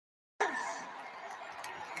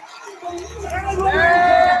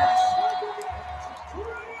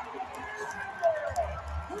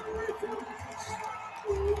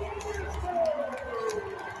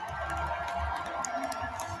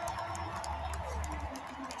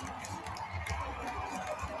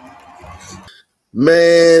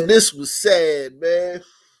Man, this was sad, man.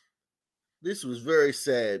 This was very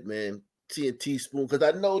sad, man. TNT Spoon, because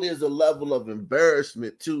I know there's a level of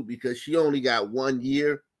embarrassment too, because she only got 1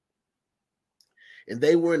 year. And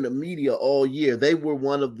they were in the media all year. They were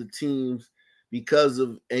one of the teams because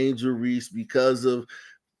of Angel Reese, because of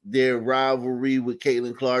their rivalry with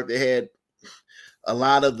Caitlin Clark. They had a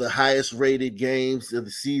lot of the highest rated games of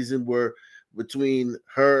the season were between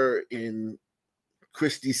her and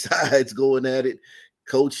Christy Sides going at it,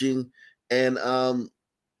 coaching. And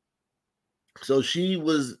so she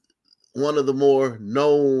was one of the more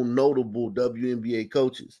notable WNBA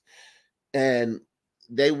coaches. And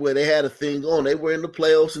they had a thing going. They were in the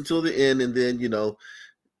playoffs until the end, and then,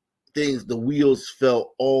 the wheels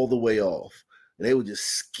fell all the way off. And they were just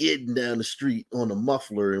skidding down the street on a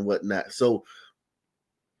muffler and whatnot. So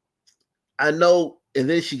I know, and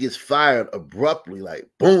then she gets fired abruptly, like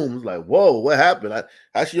boom. It's like, whoa, what happened?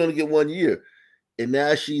 How she only get 1 year? And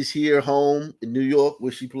now she's here home in New York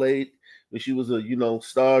where she played, when she was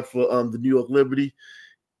starred for the New York Liberty.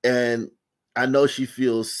 And I know she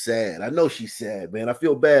feels sad. I know she's sad, man. I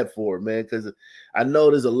feel bad for her, man, because I know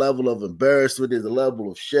there's a level of embarrassment, there's a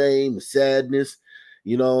level of shame and sadness,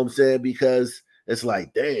 you know what I'm saying? Because it's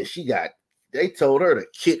like, dang, they told her to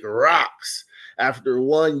kick rocks after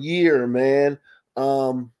 1 year, man.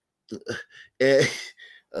 And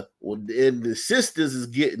the sisters is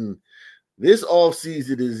getting this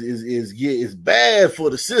offseason is bad for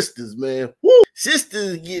the sisters, man. Woo!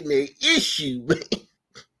 Sisters getting an issue, man.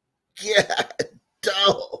 God,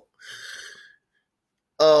 dog.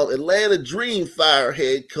 Atlanta Dream fire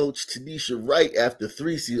head coach Tanisha Wright after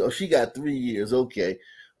 3 seasons. Oh, she got 3 years. Okay.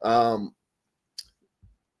 What's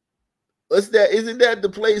that? Isn't that the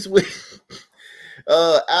place where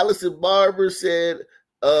Allison Barber said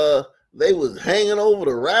they was hanging over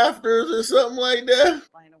the rafters or something like that?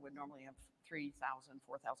 Atlanta would normally have 3,000,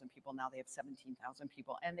 4,000 people. Now they have 17,000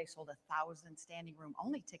 people, and they sold 1,000 standing room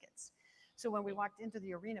only tickets. So when we walked into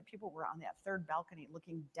the arena, people were on that third balcony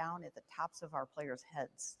looking down at the tops of our players'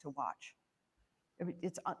 heads to watch.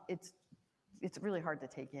 It's really hard to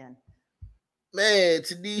take in. Man,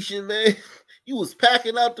 Tanisha, man, you was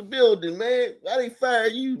packing out the building, man. Why they fire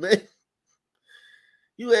you, man?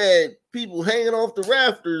 You had people hanging off the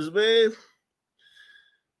rafters, man.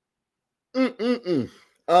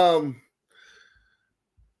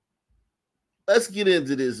 Let's get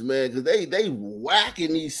into this, man, because they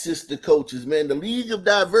whacking these sister coaches, man. The League of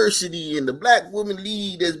Diversity and the Black Women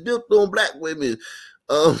League that's built on Black women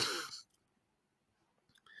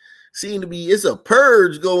seem to be, it's a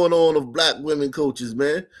purge going on of Black women coaches,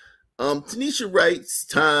 man. Tanisha Wright's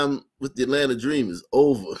time with the Atlanta Dream is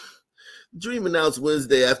over. The Dream announced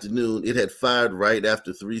Wednesday afternoon it had fired Wright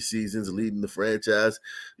after 3 seasons leading the franchise.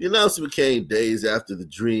 The announcement came days after the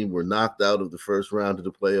Dream were knocked out of the first round of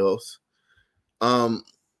the playoffs.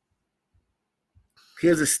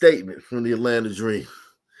 Here's a statement from the Atlanta Dream.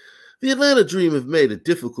 The Atlanta Dream have made a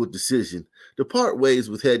difficult decision to part ways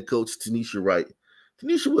with head coach Tanisha Wright.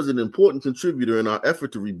 Tanisha was an important contributor in our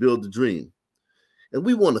effort to rebuild the Dream, and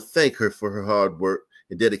we want to thank her for her hard work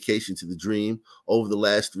and dedication to the Dream over the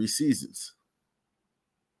last 3 seasons,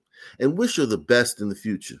 and wish her the best in the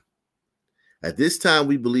future. At this time,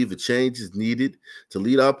 we believe a change is needed to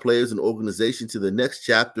lead our players and organization to the next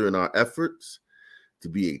chapter in our efforts to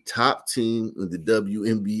be a top team in the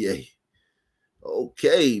WNBA.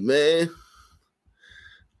 Okay, man.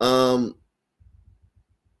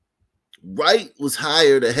 Wright was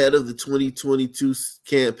hired ahead of the 2022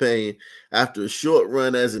 campaign after a short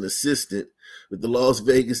run as an assistant with the Las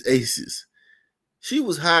Vegas Aces. She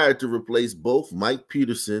was hired to replace both Mike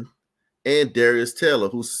Peterson and Darius Taylor,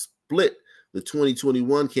 who split the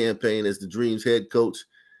 2021 campaign as the Dream's head coach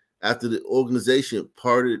after the organization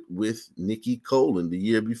parted with Nikki Colon the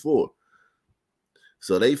year before.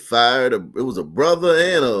 So they fired, it was a brother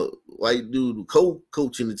and a white dude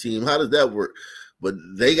co-coaching the team. How does that work? But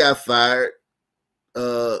they got fired.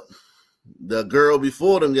 The girl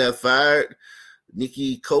before them got fired,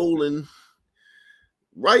 Nikki Colon.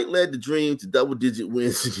 Wright led the Dream to double-digit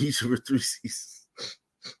wins in each of her 3 seasons.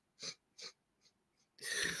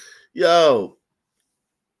 Yo,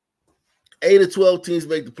 8 of 12 teams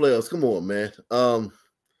make the playoffs. Come on, man.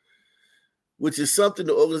 Which is something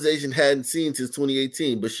the organization hadn't seen since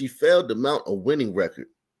 2018, but she failed to mount a winning record.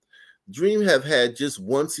 Dream have had just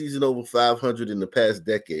 1 season over 500 in the past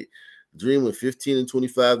decade. The Dream went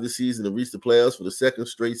 15-25 this season and reached the playoffs for the second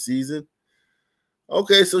straight season.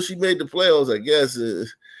 Okay, so she made the playoffs, I guess,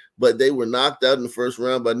 but they were knocked out in the first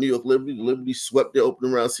round by New York Liberty. The Liberty swept their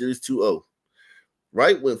opening round series 2-0.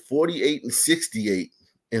 Wright went 48-68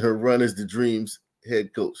 in her run as the Dream's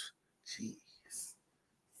head coach. Jeez,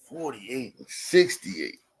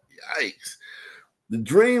 48-68. Yikes. The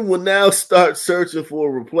Dream will now start searching for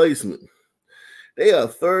a replacement. They are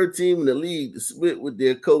third team in the league to split with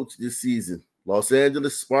their coach this season. Los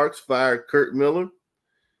Angeles Sparks fired Kurt Miller.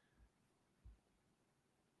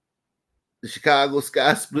 The Chicago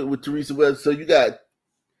Sky split with Teresa Webb. So you got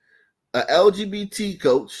an LGBT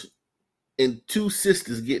coach and two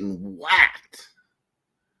sisters getting whacked.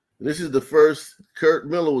 This is the first. Kurt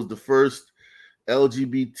Miller was the first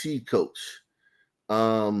LGBT coach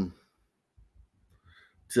to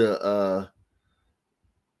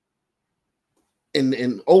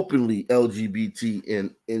in openly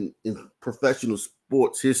LGBT in professional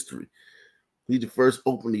sports history. He's the first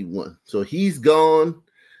openly one. So he's gone,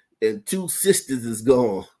 and two sisters is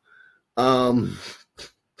gone. Golly,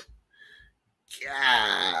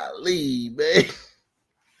 man.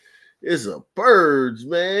 It's a purge,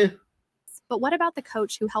 man. But what about the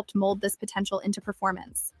coach who helped mold this potential into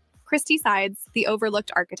performance? Christy Sides, the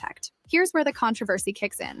overlooked architect. Here's where the controversy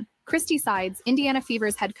kicks in. Christy Sides, Indiana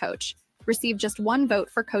Fever's head coach, received just one vote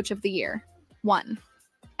for Coach of the Year. One.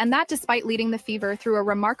 And that despite leading the Fever through a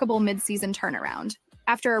remarkable midseason turnaround.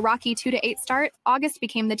 After a rocky 2-8 start, August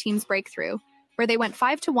became the team's breakthrough, where they went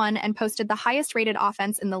 5-1 and posted the highest-rated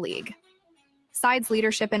offense in the league. Sides'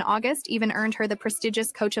 leadership in August even earned her the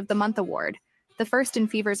prestigious Coach of the Month award, the first in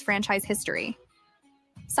Fever's franchise history.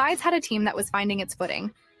 Sides had a team that was finding its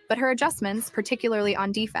footing, but her adjustments, particularly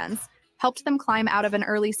on defense, helped them climb out of an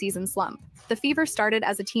early season slump. The Fever started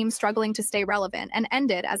as a team struggling to stay relevant and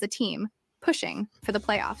ended as a team pushing for the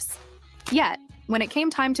playoffs. Yet, when it came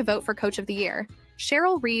time to vote for Coach of the Year,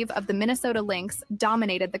 Cheryl Reeve of the Minnesota Lynx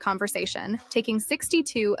dominated the conversation, taking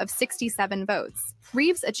 62 of 67 votes.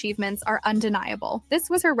 Reeve's achievements are undeniable. This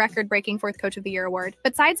was her record-breaking fourth Coach of the Year award,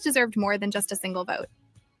 but Sides deserved more than just a single vote.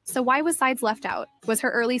 So why was Sides left out? Was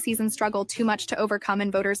her early season struggle too much to overcome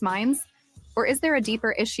in voters' minds? Or is there a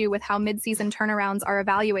deeper issue with how mid-season turnarounds are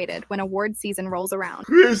evaluated when award season rolls around?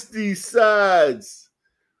 Christy Sides.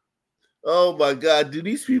 Oh my God. Do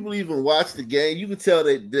these people even watch the game? You can tell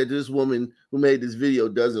that this woman who made this video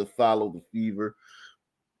doesn't follow the Fever.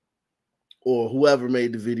 Or whoever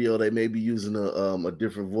made the video, they may be using a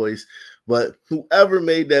different voice. But whoever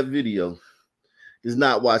made that video does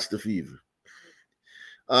not watch the Fever.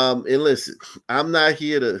 And listen, I'm not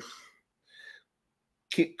here to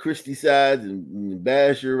kick Christy Sides and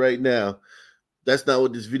bash her right now. That's not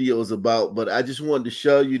what this video is about. But I just wanted to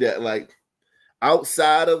show you that, like,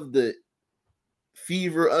 outside of the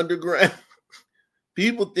Fever underground,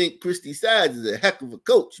 people think Christy Sides is a heck of a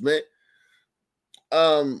coach, man.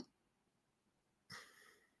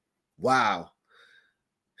 Wow.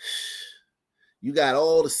 You got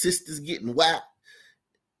all the sisters getting whacked.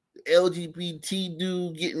 The LGBT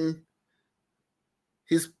dude getting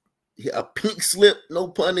a pink slip, no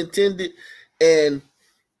pun intended, and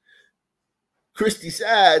Christy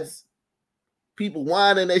Sides, people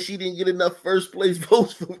whining that she didn't get enough first place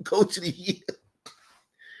votes for Coach of the Year.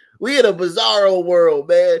 We in a bizarro world,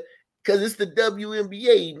 man, because it's the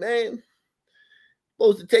WNBA, man.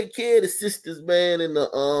 Supposed to take care of the sisters, man, and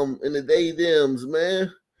the they thems,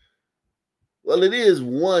 man. Well, it is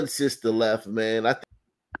one sister left, man.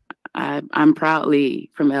 I'm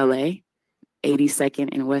proudly from LA, 82nd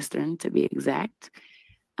and Western to be exact.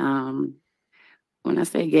 When I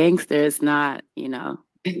say gangster, it's not, a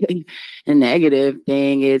negative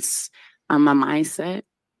thing. It's on my mindset.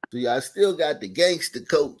 So y'all still got the gangster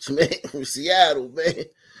coach, man, from Seattle,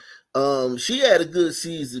 man. She had a good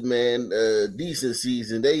season, man, decent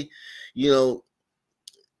season. They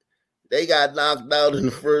got knocked out in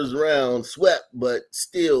the first round, swept, but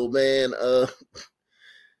still, man,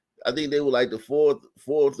 I think they were like the fourth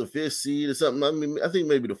or fifth seed or something. I think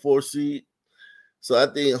maybe the fourth seed. So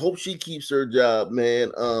hope she keeps her job,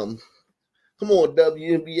 man. Come on,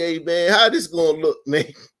 WNBA, man. How this gonna look,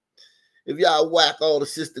 man? If y'all whack all the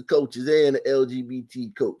sister coaches and the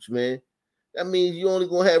LGBT coach, man, that means you only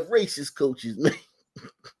gonna have racist coaches, man.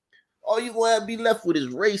 All you gonna be left with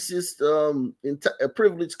is racist,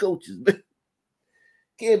 privileged coaches, man.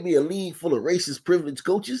 Can't be a league full of racist, privileged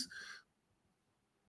coaches.